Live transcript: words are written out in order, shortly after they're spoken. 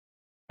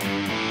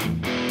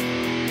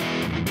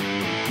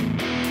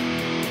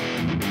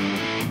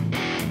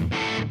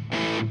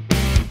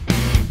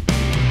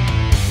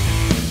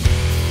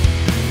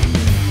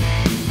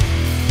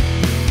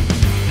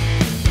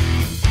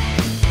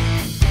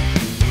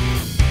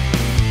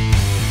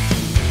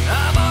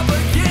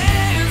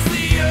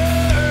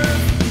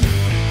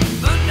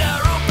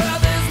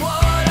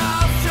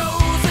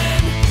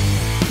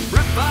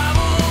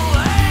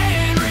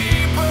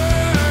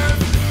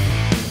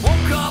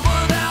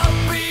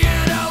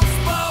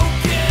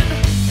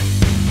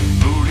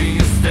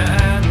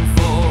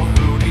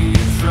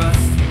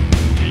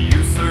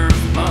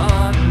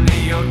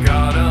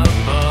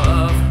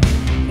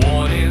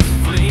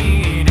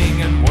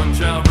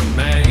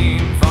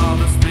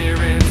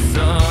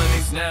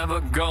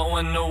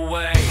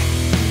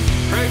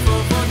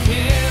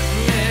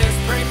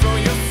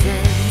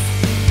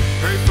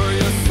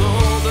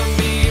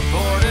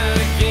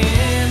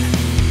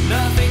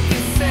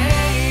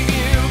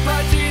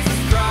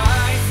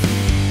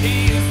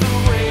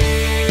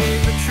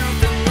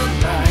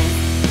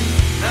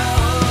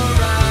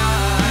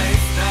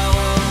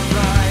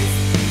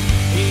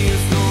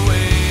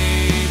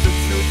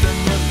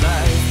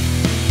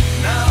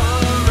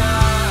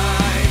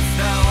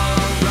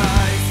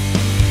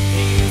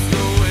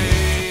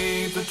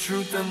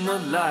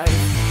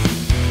life.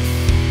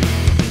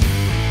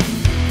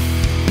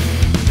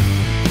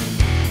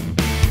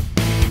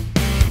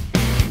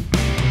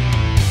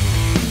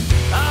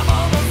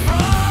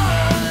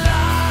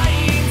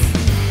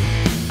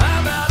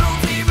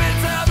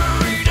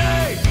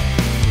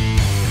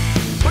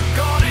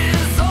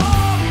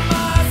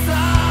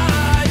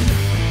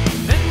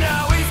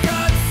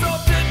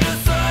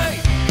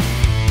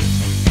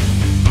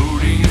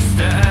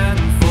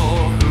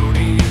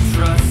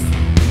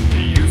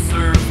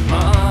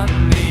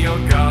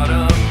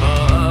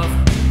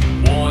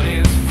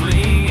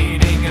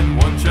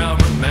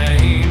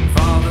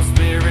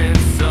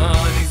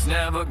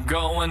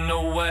 Going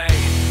away.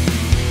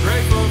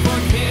 Pray for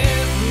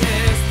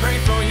forgiveness, pray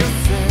for your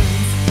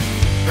sins,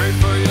 pray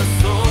for your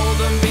soul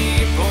to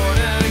be born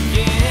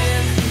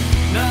again.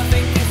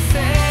 Nothing can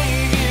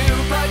save you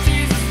but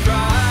Jesus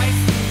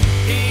Christ.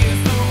 He is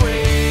the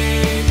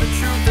way, the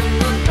truth, and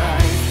the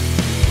life.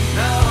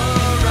 Now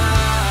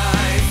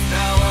arise,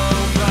 now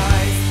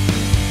arise.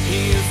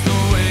 He is the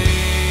way,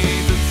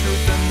 the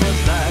truth, and the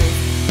life.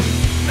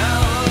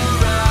 Now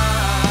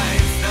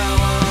arise, now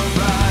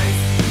arise.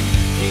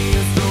 He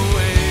is the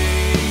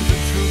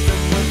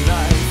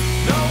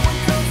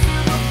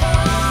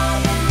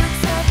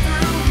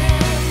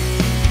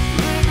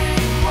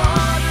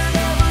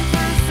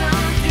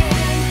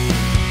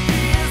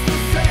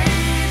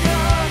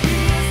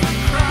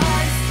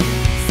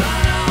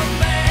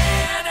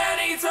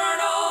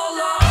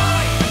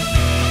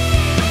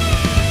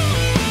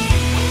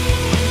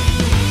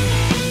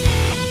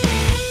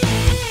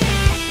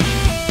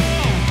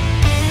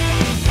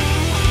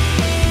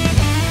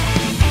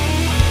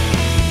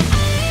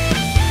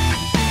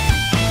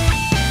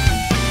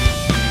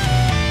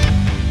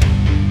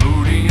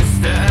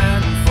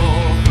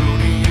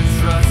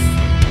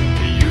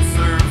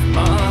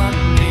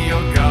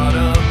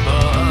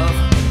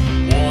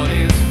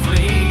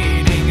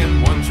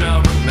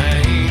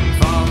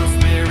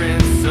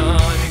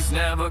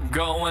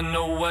going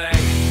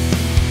away.